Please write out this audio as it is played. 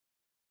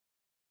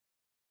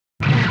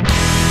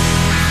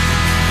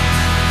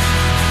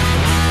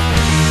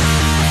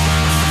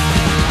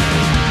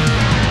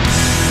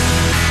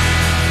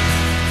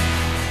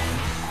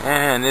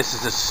And this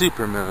is a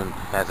supermoon,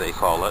 as they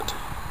call it.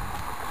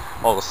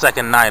 Well, the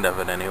second night of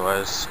it,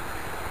 anyways.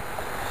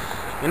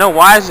 You know,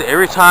 why is it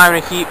every time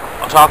they keep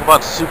talking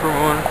about the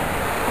supermoon,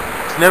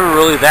 it's never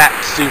really that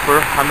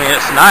super. I mean,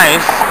 it's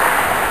nice.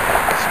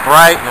 It's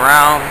bright and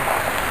round.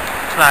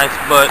 It's nice,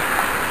 but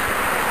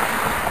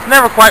it's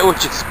never quite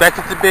what you expect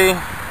it to be.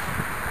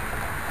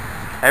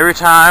 Every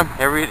time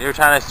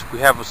we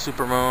have a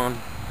supermoon,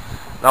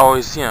 it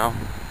always, you know,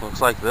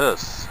 looks like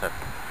this.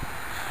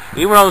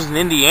 Even when I was in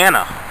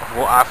Indiana,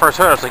 well, I first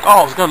heard it, I was like,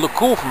 oh, it's gonna look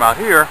cool from out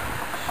here.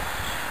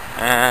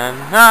 And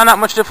no, not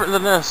much different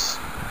than this.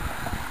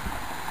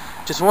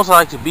 Just once I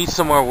like to be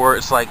somewhere where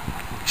it's like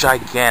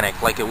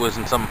gigantic, like it was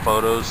in some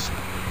photos.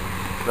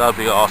 That would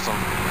be awesome.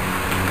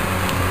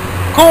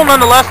 Cool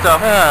nonetheless,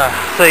 though.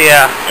 So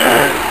yeah,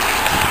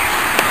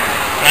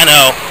 I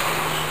know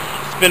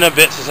it's been a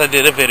bit since I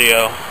did a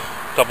video,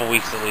 a couple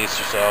weeks at least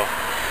or so.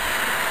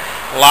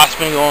 A lot's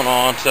been going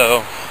on,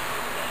 so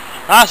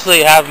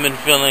honestly, I haven't been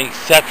feeling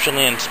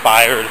exceptionally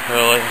inspired,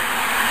 really.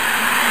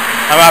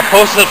 I mean, I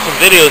posted up some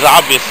videos,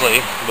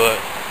 obviously, but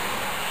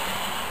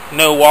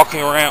no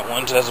walking rant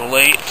ones as of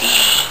late.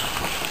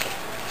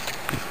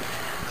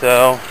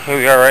 So, here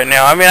we are right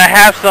now. I mean, I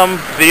have some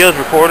videos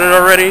recorded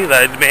already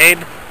that I'd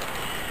made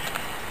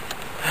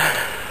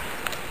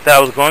that I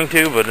was going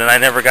to, but then I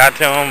never got to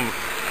them.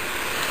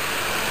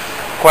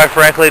 Quite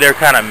frankly, they're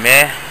kind of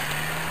meh.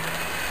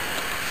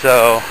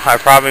 So, I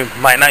probably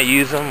might not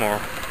use them, or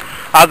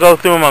I'll go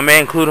through them. I may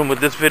include them with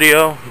this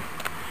video.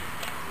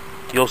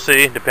 You'll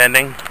see,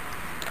 depending.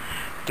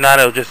 If not,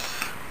 it'll just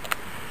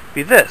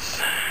be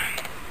this.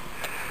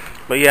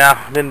 But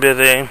yeah, been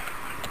busy.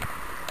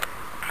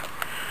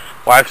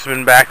 Wife's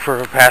been back for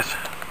the past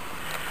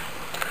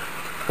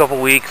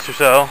couple weeks or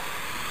so.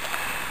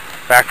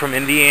 Back from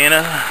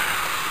Indiana.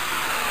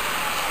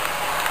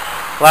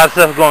 A lot of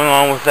stuff going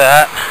on with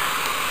that.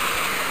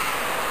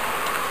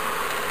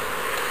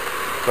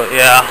 But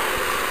yeah,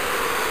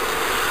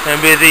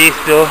 been busy,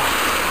 still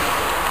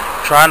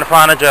trying to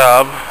find a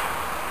job.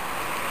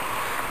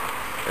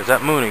 There's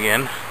that moon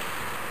again.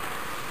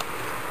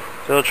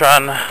 Still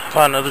trying to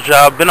find another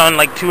job. Been on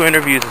like 2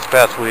 interviews this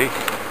past week.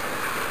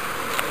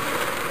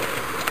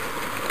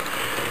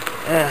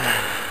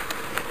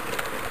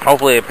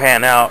 Hopefully it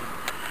pan out.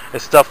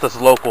 It's stuff that's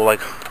local,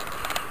 like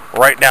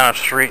right down the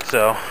street,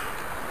 so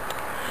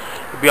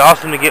it'd be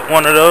awesome to get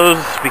one of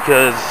those,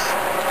 because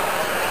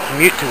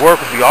commute to work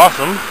would be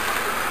awesome.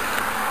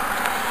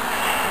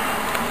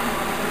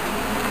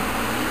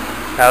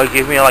 That would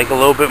give me like a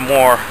little bit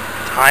more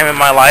time in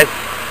my life,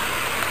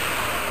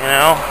 you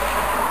know,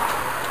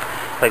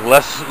 like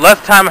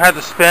less time I have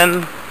to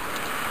spend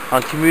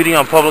on commuting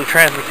on public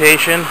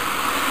transportation,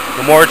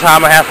 the more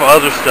time I have for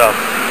other stuff,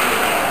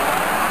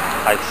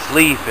 like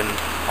sleep and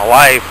my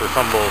wife or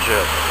some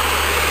bullshit.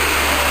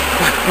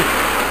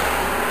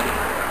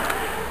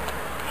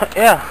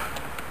 Yeah,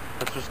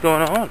 that's what's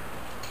going on.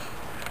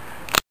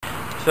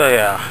 So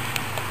yeah,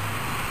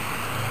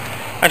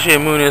 actually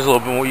the moon is a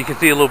little bit more, you can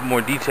see a little bit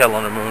more detail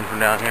on the moon from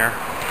down here.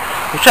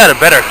 Wish I had a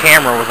better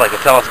camera with like a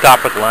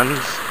telescopic lens,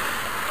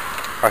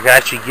 or I could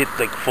actually get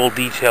like full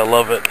detail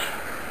of it.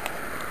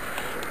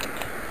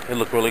 It'd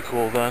look really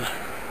cool then.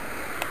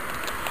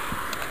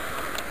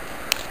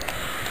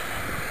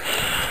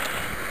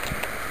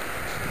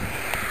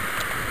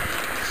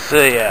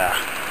 So yeah,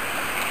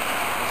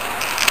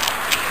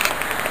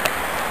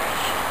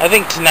 I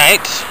think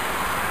tonight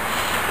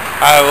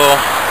I will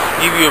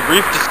give you a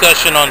brief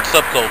discussion on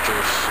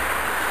subcultures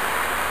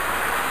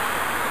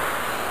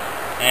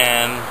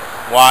and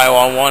why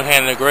on one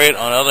hand they're great,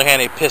 on the other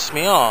hand they piss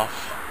me off.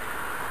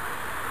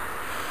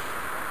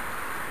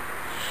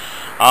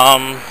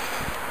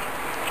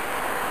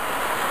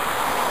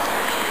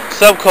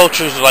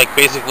 Subcultures are like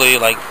basically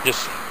like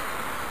just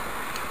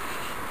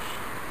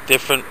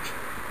different,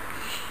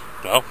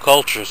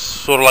 cultures,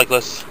 sort of like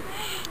this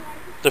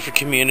different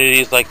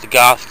communities, like the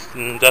goth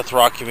and death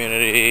rock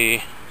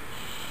community,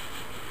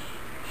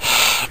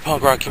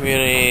 punk rock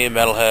community,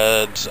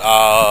 metalheads,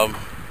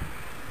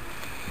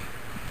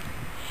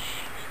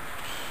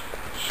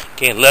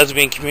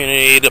 lesbian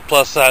community, the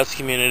plus size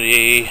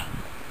community,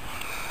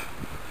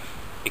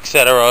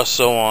 etc.,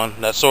 so on,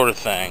 that sort of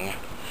thing.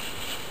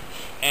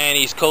 And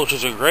these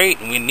cultures are great,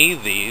 and we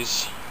need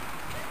these,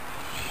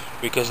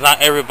 because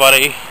not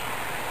everybody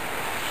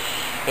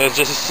is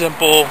just a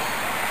simple,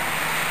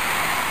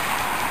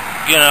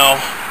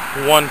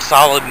 one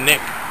solid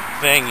nick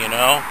thing,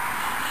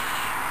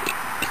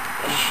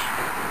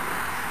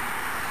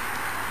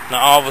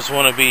 Not all of us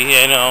want to be,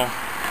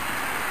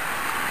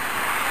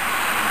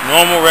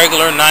 normal,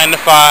 regular, 9 to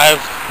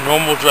 5,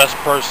 normal dressed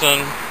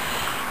person,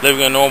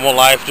 living a normal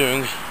life,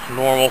 doing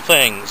normal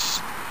things.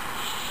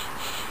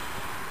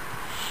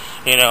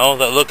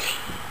 That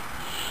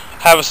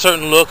have a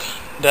certain look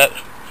that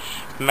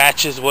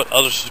matches what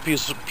other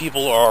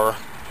people are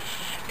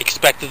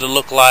expected to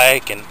look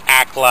like and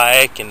act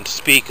like and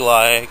speak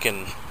like,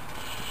 and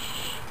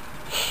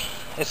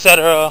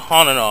etc.,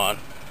 on and on.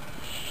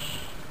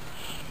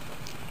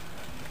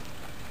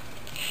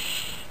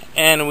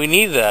 And we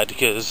need that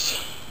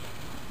because,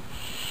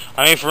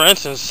 I mean, for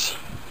instance,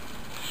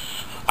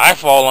 I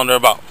fall under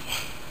about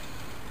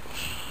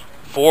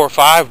 4 or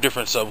 5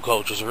 different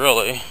subcultures,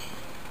 really.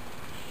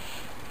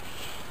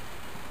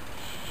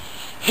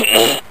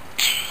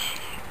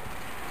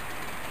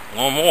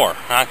 One more,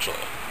 actually.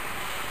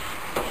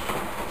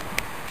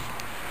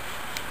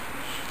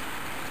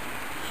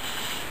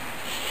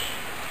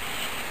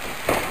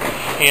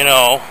 You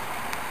know,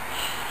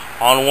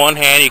 on one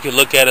hand you could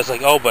look at it as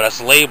like, oh, but that's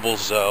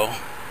labels though.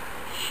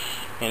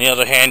 On the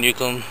other hand, you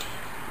can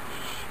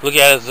look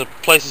at it as the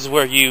places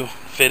where you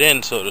fit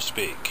in, so to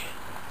speak.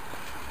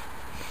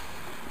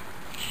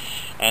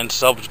 And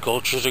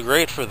subcultures are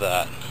great for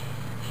that.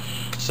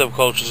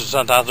 Subcultures are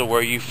sometimes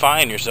where you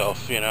find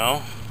yourself, you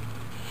know.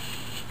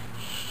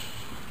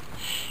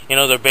 You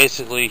know, they're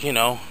basically, you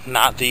know,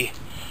 not the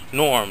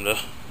norm, the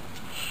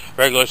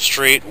regular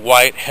straight,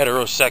 white,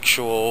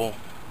 heterosexual,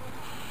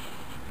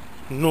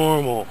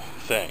 normal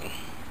thing.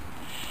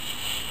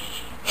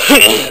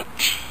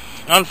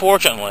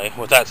 Unfortunately,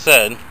 with that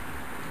said,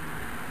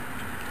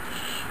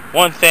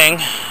 one thing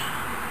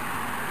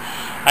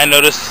I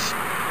noticed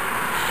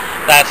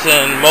that's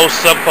in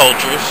most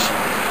subcultures,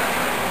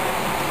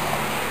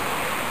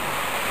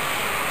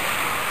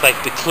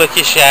 like the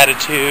cliquish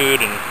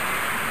attitude, and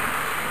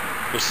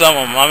with some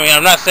of them, I mean,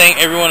 I'm not saying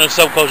everyone in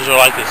subcultures are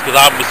like this, because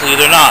obviously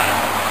they're not.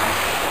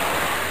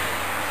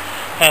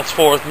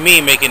 Henceforth,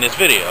 me making this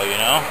video, you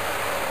know.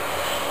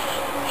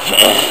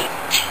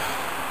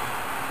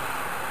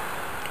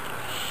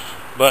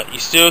 But you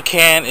still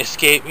can't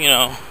escape, you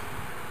know,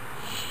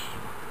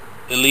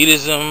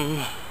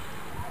 elitism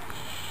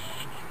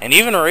and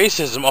even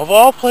racism of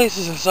all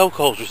places in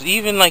subcultures.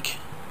 Even like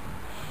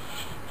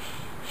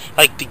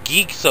the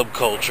geek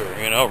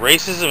subculture, you know,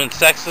 racism and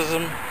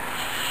sexism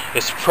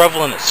is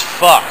prevalent as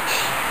fuck.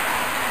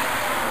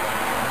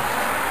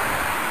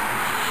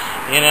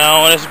 You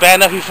know, and it's bad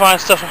enough you find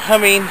stuff. I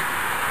mean,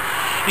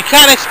 you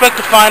kind of expect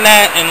to find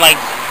that in like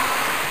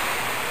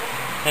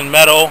in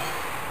metal.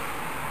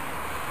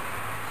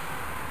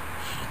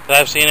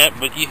 I've seen it,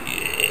 but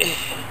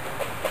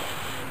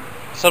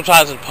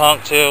sometimes in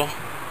punk too.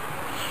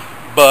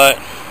 But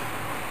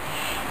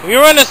if you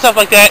run into stuff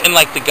like that in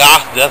like the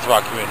goth death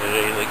rock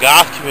community, the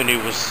goth community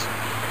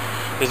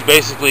is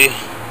basically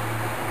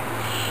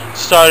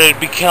started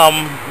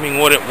becoming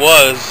what it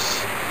was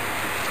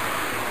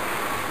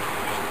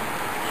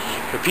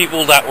for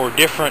people that were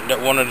different,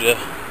 that wanted to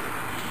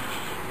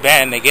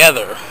band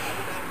together.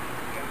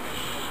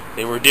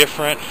 They were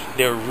different.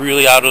 They were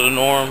really out of the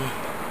norm.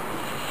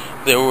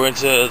 They were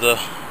into the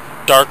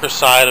darker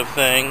side of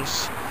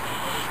things.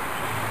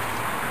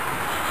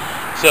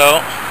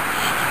 So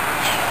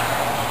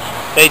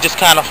they just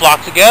kind of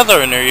flocked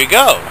together, and there you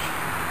go.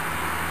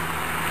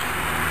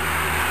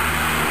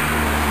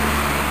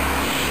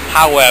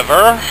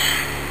 However,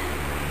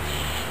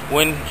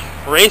 when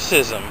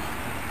racism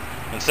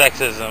and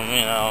sexism,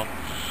 you know,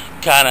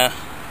 kind of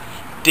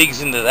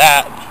digs into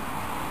that,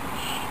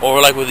 or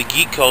like with the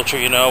geek culture,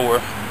 you know, where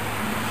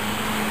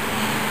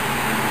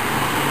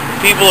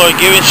people are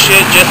giving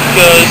shit just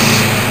because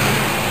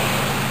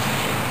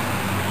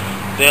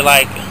they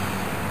like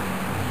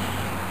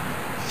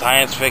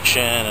science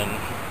fiction and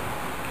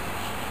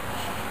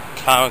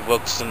comic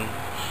books and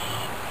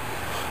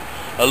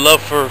a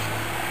love for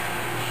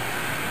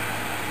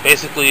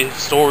basically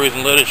stories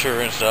and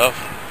literature and stuff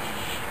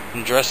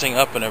and dressing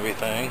up and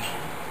everything.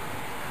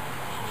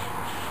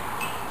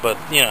 But,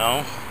 you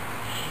know,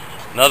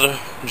 another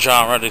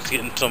genre that's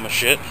getting so much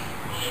shit,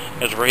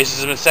 there's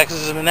racism and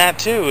sexism in that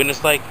too, and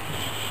it's like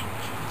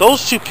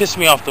those two piss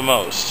me off the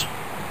most.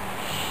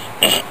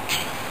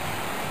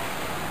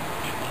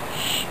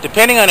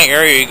 Depending on the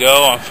area you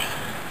go, I'm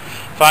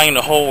finding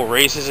the whole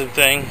racism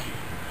thing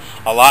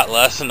a lot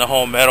less in the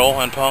whole metal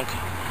and punk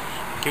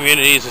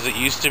communities as it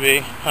used to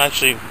be.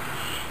 Actually,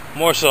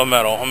 more so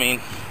metal. I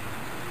mean,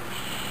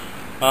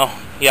 well,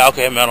 yeah,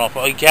 okay, metal.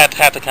 But you have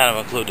to kind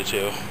of include the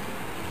two.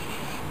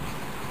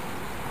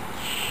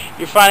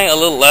 You're finding a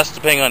little less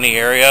depending on the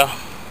area,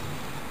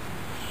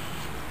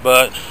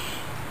 but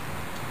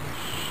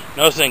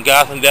noticing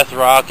goth and death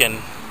rock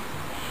and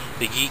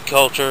the geek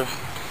culture,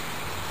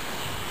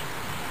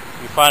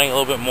 you're finding a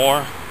little bit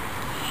more.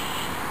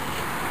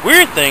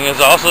 Weird thing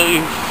is also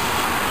you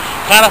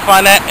kind of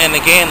find that in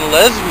the gay and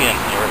lesbian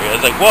area.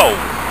 It's like, whoa,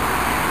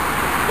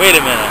 wait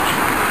a minute.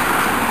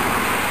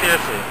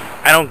 Seriously,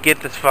 I don't get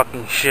this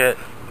fucking shit,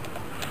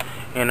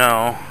 you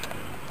know,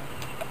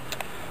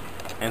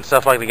 and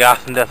stuff like the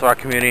goth and death rock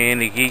community and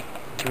the geek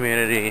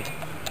community,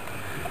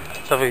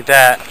 stuff like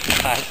that.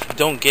 I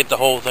don't get the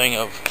whole thing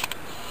of,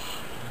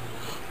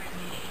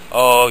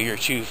 oh, you're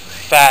too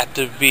fat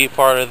to be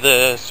part of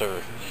this,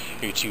 or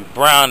you're too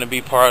brown to be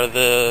part of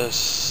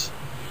this,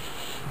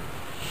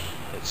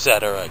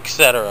 etc.,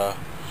 etc.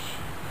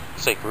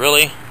 It's like,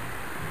 really?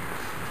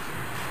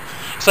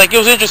 It's like, it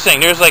was interesting.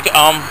 There's like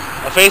a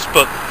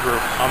Facebook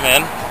group I'm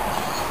in,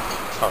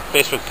 or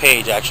Facebook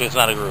page actually. It's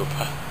not a group,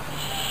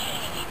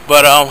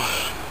 but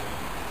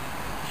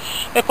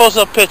they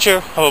posted a picture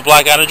of a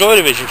Blak on a Joy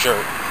Division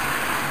shirt.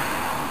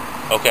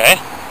 Okay.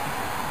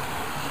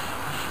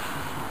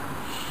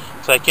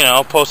 It's like, you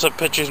know, post up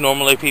pictures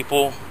normally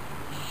people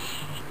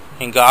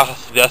in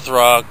goth, death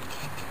rock,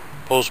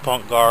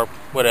 post-punk garb,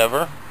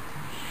 whatever.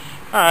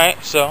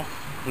 Alright, so,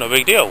 no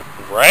big deal,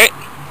 right?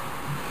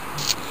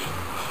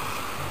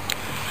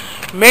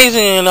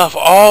 Amazing enough,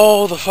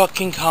 all the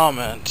fucking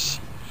comments,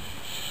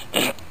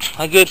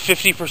 a good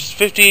 50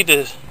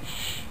 to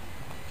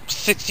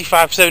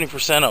 65,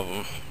 70% of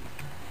them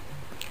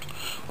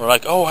were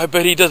like, oh, I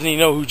bet he doesn't even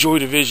know who Joy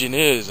Division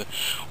is.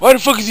 Why the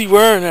fuck is he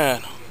wearing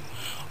that?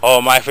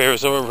 Oh, my favorite,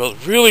 some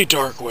really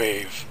dark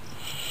wave.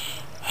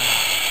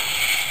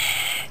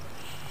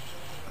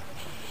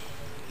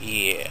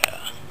 Yeah.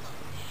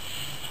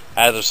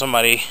 As if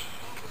somebody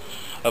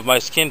of my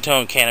skin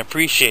tone can't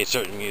appreciate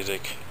certain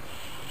music.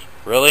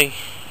 Really?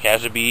 You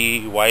have to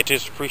be white to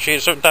appreciate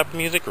a certain type of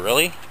music?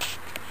 Really?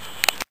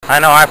 I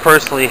know I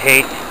personally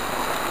hate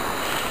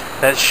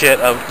that shit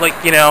of, like,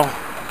 you know,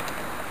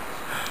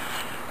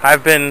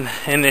 I've been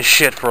in this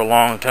shit for a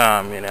long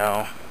time, you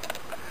know.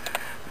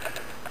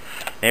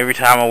 Every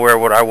time I wear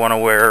what I want to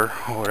wear,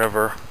 or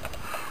whatever,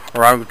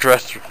 or I'm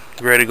dressed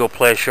ready to go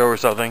play a show or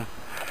something,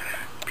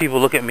 people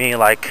look at me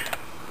like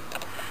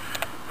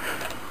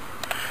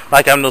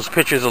I'm those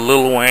pictures of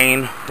Lil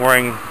Wayne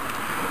wearing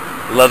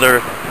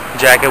leather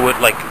jacket with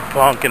like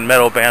punk and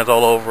metal bands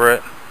all over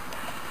it.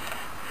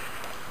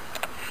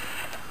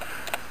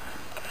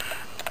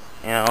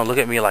 You know, look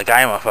at me like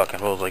I'm a fucking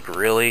fool. Like,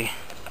 really?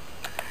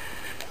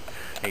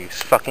 Are you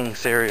fucking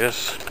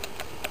serious?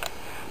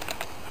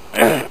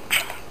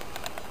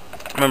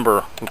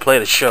 Remember, we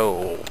played a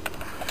show.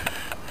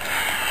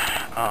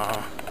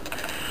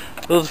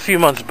 It was a few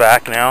months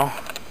back now.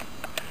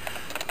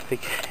 I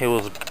think it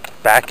was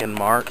back in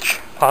March,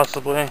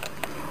 possibly.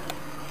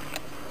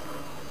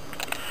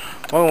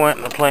 We went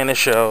and played a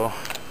show,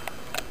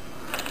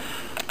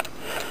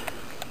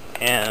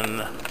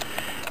 and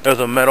there was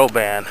a metal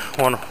band.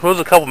 There was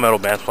a couple metal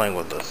bands playing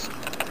with us,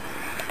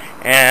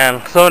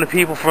 and some of the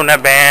people from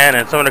that band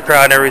and some of the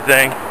crowd and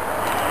everything,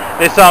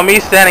 they saw me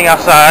standing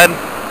outside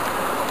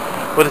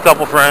with a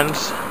couple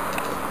friends,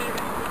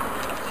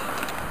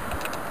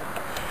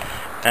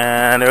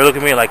 and they were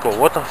looking at me like, well,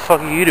 what the fuck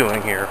are you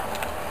doing here?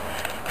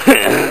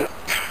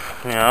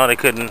 You know, they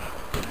couldn't,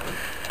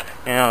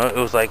 you know, it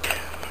was like,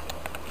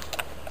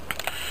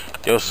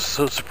 they was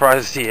so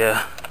surprised to see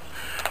a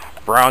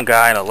brown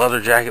guy in a leather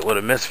jacket with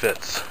a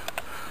Misfits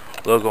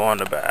logo on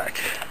the back.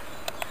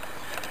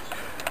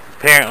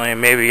 Apparently,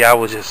 maybe I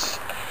was just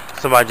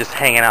somebody just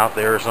hanging out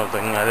there or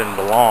something. I didn't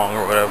belong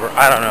or whatever.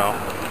 I don't know.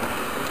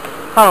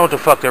 I don't know what the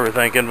fuck they were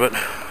thinking, but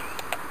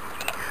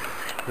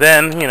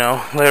then, you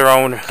know, later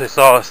on when they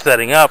saw us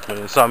setting up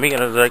and saw me,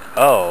 and it was like,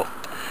 oh,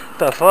 what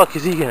the fuck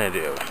is he gonna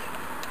do?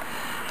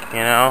 You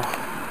know?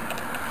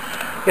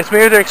 Guess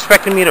maybe they're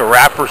expecting me to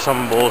rap or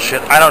some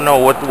bullshit. I don't know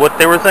what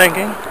they were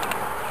thinking.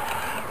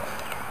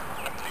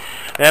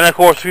 And of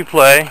course we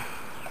play.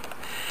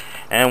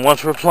 And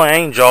once we're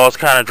playing, jaws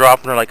kind of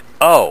drop and they're like,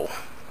 oh,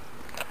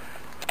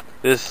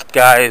 this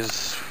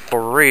guy's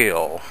for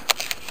real.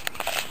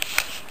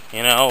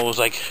 You know, it was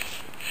like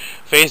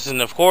facing,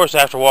 of course,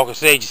 after walking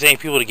stage, the same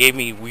people that gave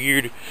me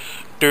weird,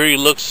 dirty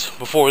looks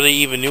before they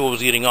even knew I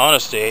was getting on a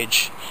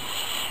stage.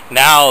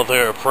 Now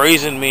they're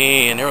praising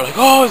me and they're like,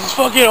 oh, this is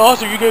fucking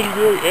awesome, you guys are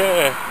great,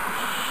 yeah.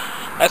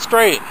 That's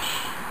great.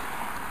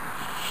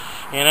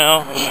 You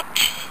know?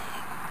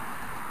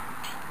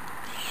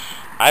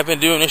 I've been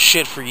doing this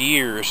shit for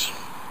years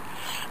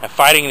and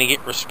fighting to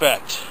get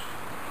respect.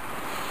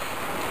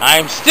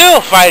 I'm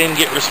still fighting to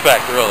get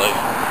respect, really.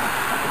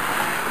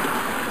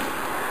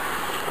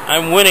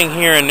 I'm winning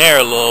here and there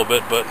a little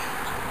bit, but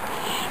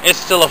it's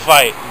still a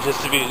fight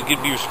just to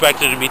be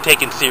respected and be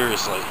taken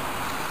seriously.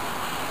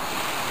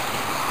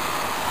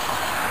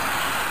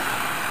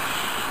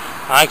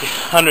 I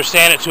can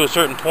understand it to a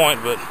certain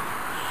point, but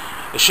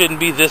it shouldn't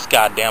be this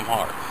goddamn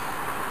hard.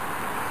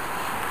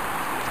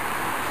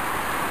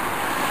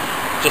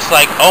 Just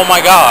like, oh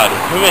my god,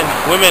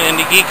 women in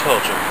the geek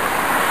culture.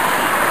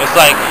 It's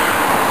like,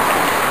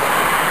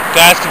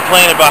 guys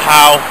complain about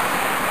how,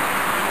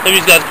 some of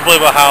these guys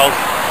complain about how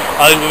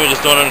all these women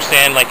just don't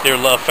understand, like, their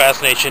love,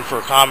 fascination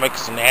for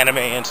comics and anime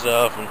and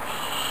stuff, and,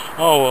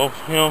 oh, well,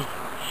 you know,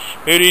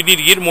 maybe they need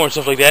to get more and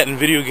stuff like that in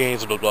video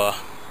games, blah, blah.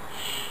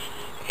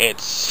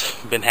 It's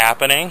been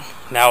happening.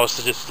 Now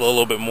it's just a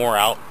little bit more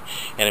out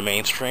in the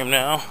mainstream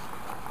now.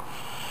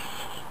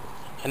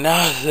 And now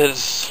that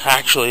it's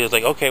actually, it's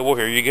like, okay, well,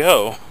 here you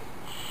go.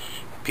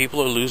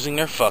 People are losing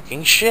their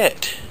fucking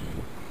shit.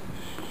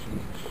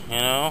 You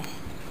know?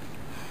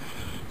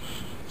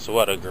 So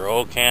what, a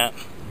girl can't,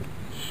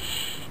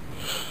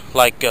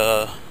 like,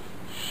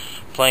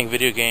 playing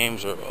video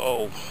games or,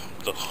 oh,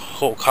 the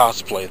whole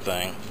cosplay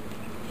thing.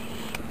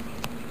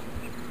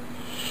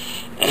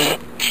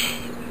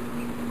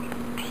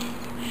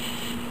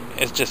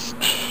 It's just,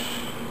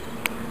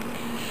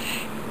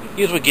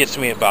 here's what gets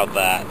me about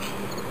that.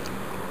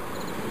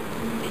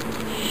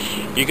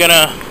 You're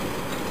gonna,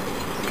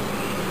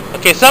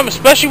 okay,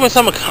 especially when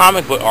some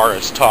comic book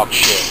artists talk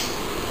shit.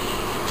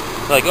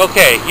 Like,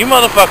 okay, you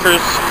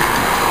motherfuckers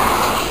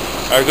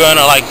are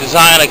gonna like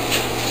design a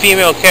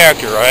female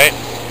character, right?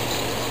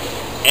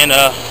 In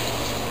a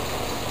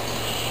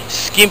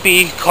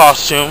skimpy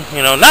costume,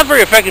 you know, not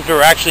very effective if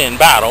they're actually in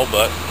battle,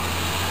 but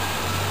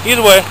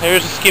either way,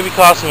 there's a skimpy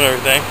costume and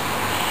everything.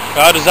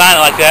 I'll design it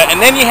like that,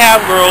 and then you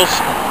have girls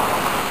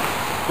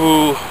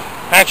who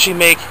actually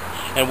make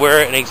and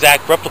wear an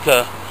exact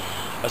replica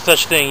of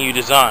such thing you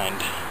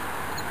designed.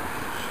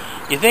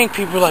 You think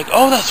people are like,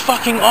 oh, that's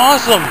fucking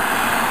awesome!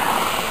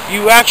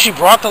 You actually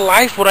brought to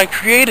life what I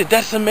created.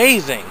 That's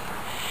amazing.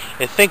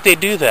 They think they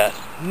do that.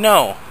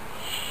 No.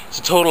 It's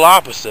the total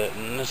opposite.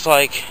 And it's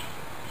like,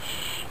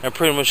 they're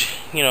pretty much,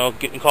 you know,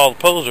 getting called a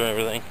poser and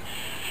everything.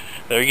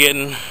 They're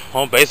getting,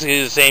 well,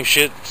 basically the same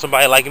shit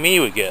somebody like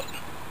me would get.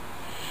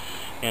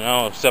 You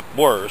know, except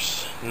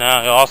worse.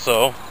 Now,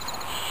 also,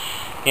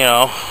 you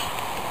know,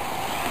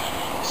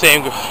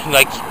 same,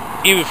 like,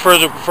 even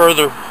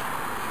further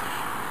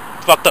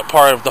fucked up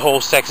part of the whole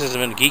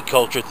sexism and geek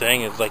culture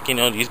thing is like, you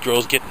know, these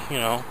girls get, you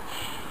know,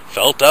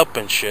 felt up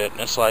and shit,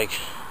 and it's like,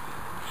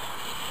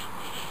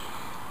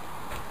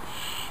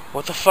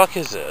 what the fuck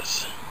is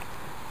this?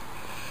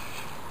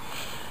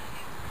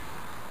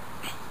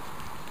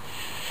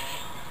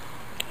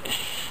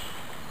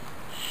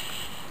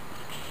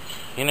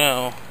 You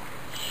know,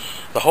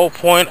 the whole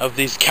point of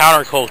these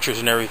countercultures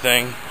and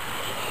everything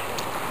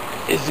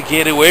is to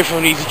get away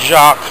from these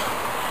jock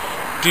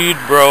dude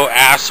bro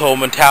asshole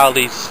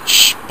mentalities,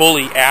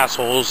 bully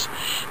assholes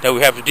that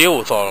we have to deal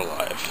with all our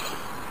life.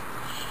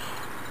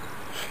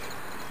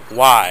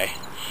 Why?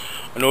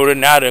 In order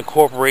now to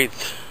incorporate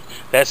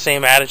that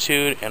same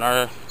attitude in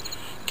our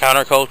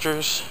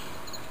countercultures.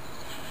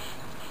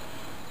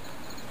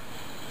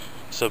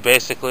 So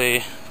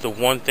basically, the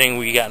one thing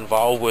we got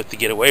involved with to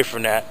get away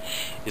from that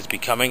is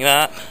becoming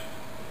that.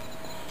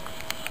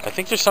 I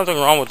think there's something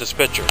wrong with this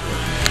picture.